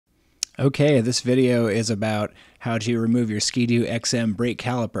Okay, this video is about how to remove your Ski-Doo XM brake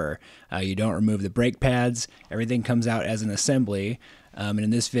caliper. You don't remove the brake pads, everything comes out as an assembly. And in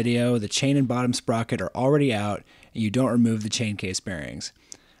this video, the chain and bottom sprocket are already out, and you don't remove the chain case bearings.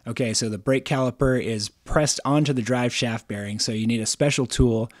 Okay, so the brake caliper is pressed onto the drive shaft bearing, so you need a special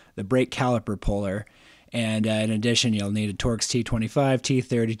tool, the brake caliper puller. And in addition, you'll need a Torx T25,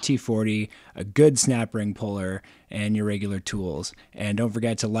 T30, T40, a good snap ring puller, and your regular tools. And don't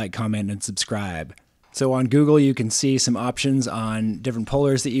forget to like, comment, and subscribe. So on Google, you can see some options on different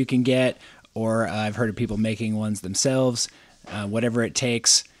pullers that you can get, or I've heard of people making ones themselves. Whatever it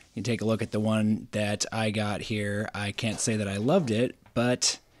takes, you can take a look at the one that I got here. I can't say that I loved it,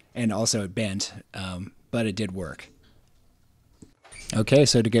 and also it bent, but it did work. Okay,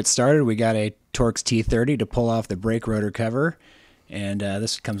 so to get started, we got a Torx T30 to pull off the brake rotor cover, and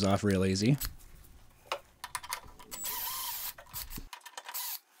this comes off real easy.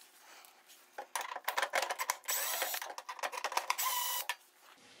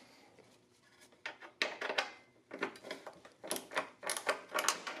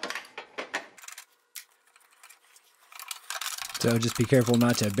 So just be careful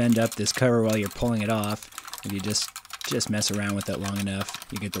not to bend up this cover while you're pulling it off. If you just mess around with it long enough,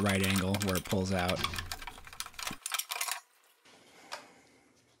 you get the right angle where it pulls out.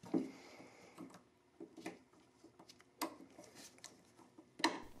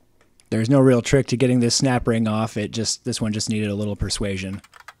 There's no real trick to getting this snap ring off. This one just needed a little persuasion.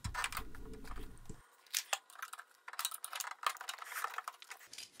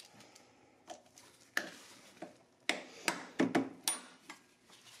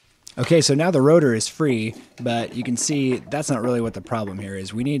 Okay, so now the rotor is free, but you can see that's not really what the problem here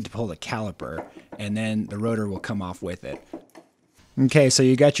is. We need to pull the caliper, and then the rotor will come off with it. Okay, so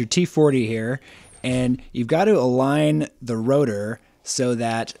you got your T40 here, and you've got to align the rotor so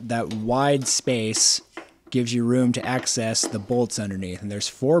that that wide space gives you room to access the bolts underneath. And there's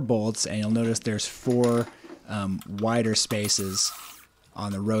 4 bolts, and you'll notice there's 4 wider spaces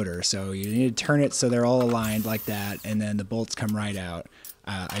on the rotor. So you need to turn it so they're all aligned like that, and then the bolts come right out.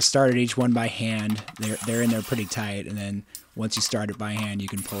 I started each one by hand. They're in there pretty tight, and then once you start it by hand, you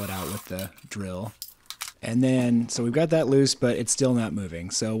can pull it out with the drill. And then, so we've got that loose, but it's still not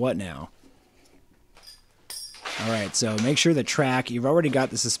moving. So what now? All right, so make sure the track, you've already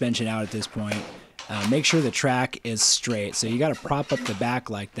got the suspension out at this point. Make sure the track is straight. So you got to prop up the back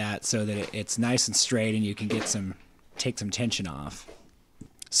like that so that it's nice and straight, and you can get take some tension off.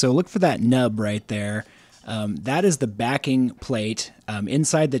 So look for that nub right there. That is the backing plate.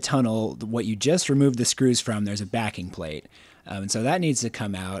 Inside the tunnel, what you just removed the screws from, there's a backing plate. And so that needs to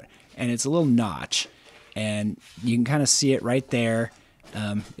come out, and it's a little notch. And you can kind of see it right there.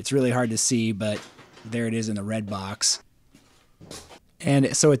 It's really hard to see, but there it is in the red box.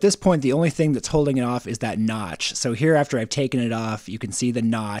 And so at this point, the only thing that's holding it off is that notch. So here, after I've taken it off, you can see the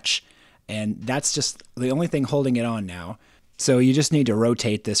notch, and that's just the only thing holding it on now. So you just need to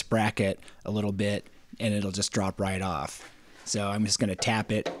rotate this bracket a little bit, and it'll just drop right off. So I'm just going to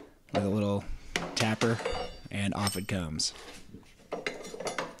tap it with a little tapper, and off it comes.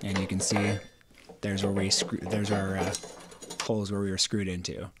 And you can see there's where there's our holes where we were screwed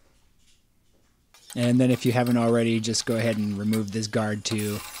into. And then if you haven't already, just go ahead and remove this guard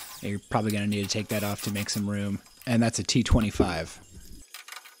too. You're probably going to need to take that off to make some room. And that's a T25.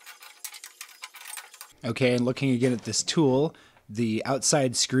 Okay, and looking again at this tool, the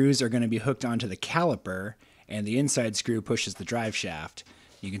outside screws are going to be hooked onto the caliper, and the inside screw pushes the drive shaft.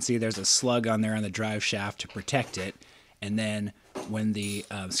 You can see there's a slug on there on the drive shaft to protect it, and then when the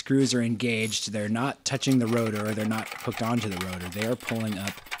screws are engaged, they're not touching the rotor, or they're not hooked onto the rotor. They are pulling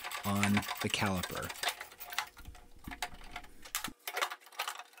up on the caliper.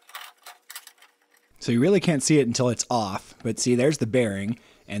 So you really can't see it until it's off, but see, there's the bearing,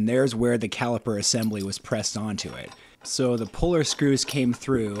 and there's where the caliper assembly was pressed onto it. So the puller screws came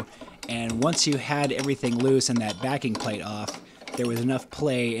through, and once you had everything loose and that backing plate off, there was enough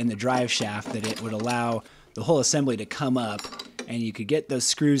play in the drive shaft that it would allow the whole assembly to come up, and you could get those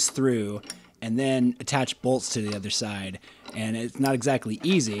screws through and then attach bolts to the other side. And it's not exactly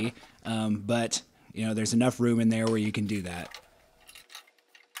easy, but you know, there's enough room in there where you can do that.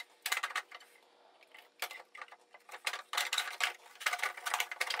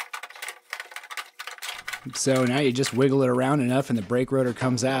 So now you just wiggle it around enough and the brake rotor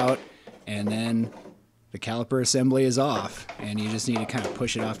comes out, and then the caliper assembly is off, and you just need to kind of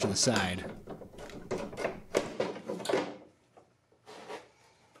push it off to the side.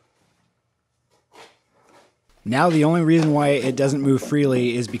 Now the only reason why it doesn't move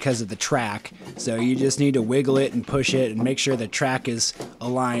freely is because of the track. So you just need to wiggle it and push it and make sure the track is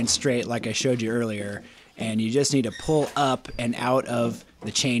aligned straight like I showed you earlier. And you just need to pull up and out of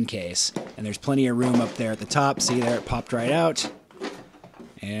the chain case. And there's plenty of room up there at the top. See there, it popped right out.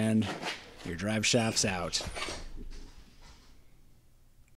 And your drive shaft's out.